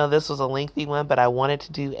 I know this was a lengthy one, but I wanted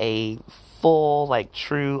to do a full,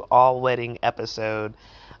 true all wedding episode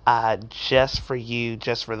just for you,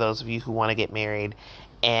 just for those of you who want to get married,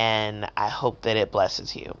 and I hope that it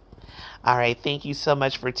blesses you. All right, thank you so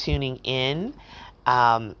much for tuning in.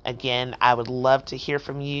 Again, I would love to hear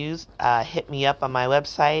from you. Hit me up on my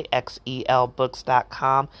website,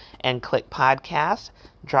 xelbooks.com, and click podcast.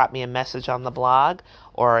 Drop me a message on the blog,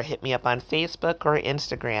 or hit me up on Facebook or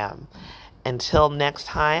Instagram. Until next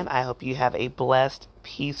time, I hope you have a blessed,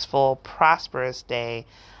 peaceful, prosperous day,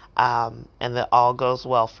 and that all goes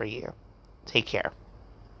well for you. Take care.